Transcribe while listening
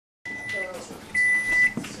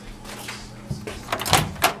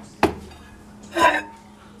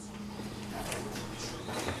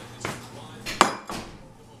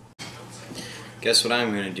Guess what I'm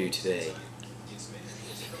gonna do today?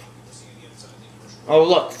 Oh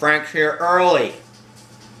look, Frank's here early.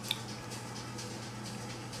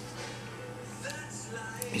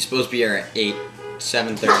 He's supposed to be here at 8,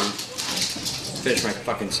 7:30. Finish my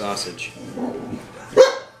fucking sausage.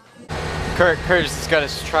 Curtis has got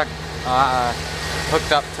his truck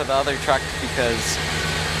hooked up to the other truck because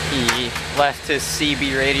he left his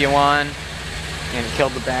CB radio on and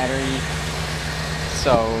killed the battery.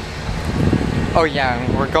 So, oh yeah,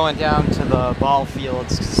 we're going down to the ball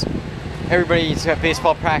fields because everybody's got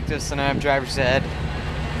baseball practice and I have driver's ed.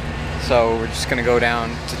 So we're just gonna go down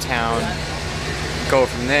to town, go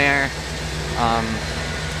from there.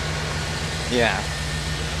 Yeah.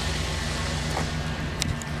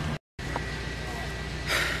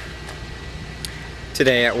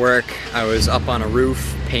 Today at work, I was up on a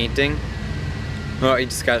roof painting. Well, he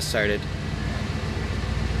just got started.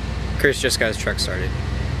 Chris just got his truck started.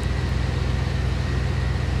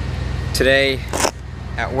 Today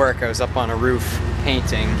at work, I was up on a roof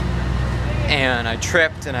painting and I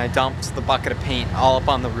tripped and I dumped the bucket of paint all up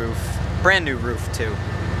on the roof. Brand new roof too.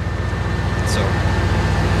 So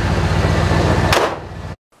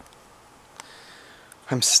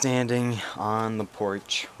I'm standing on the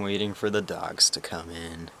porch waiting for the dogs to come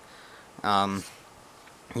in.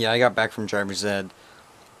 Yeah, I got back from driver's ed.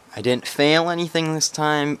 I didn't fail anything this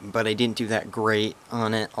time, but I didn't do that great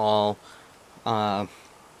on it all. Yeah.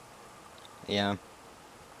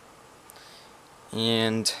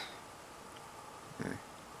 And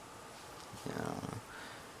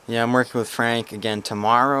yeah, I'm working with Frank again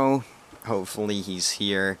tomorrow. Hopefully he's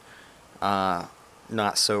here not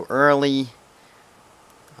so early.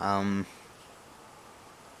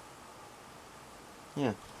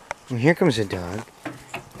 Yeah. Well, here comes a dog.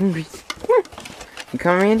 Come here. You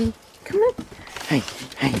come, Randy? Come on. Hey,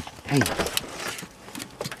 hey, hey.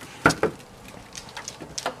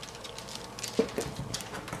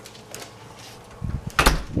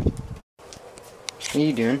 What are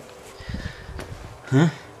you doing? Huh?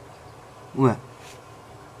 What?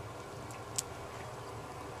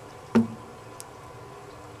 Come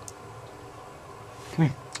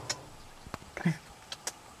here. Come here.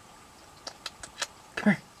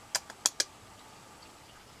 Come here.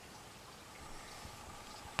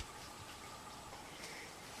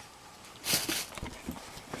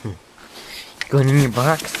 Going in your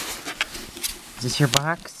box? Is this your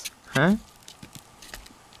box? Huh?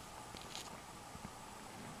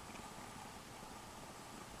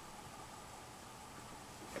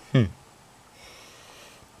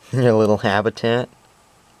 Your little habitat.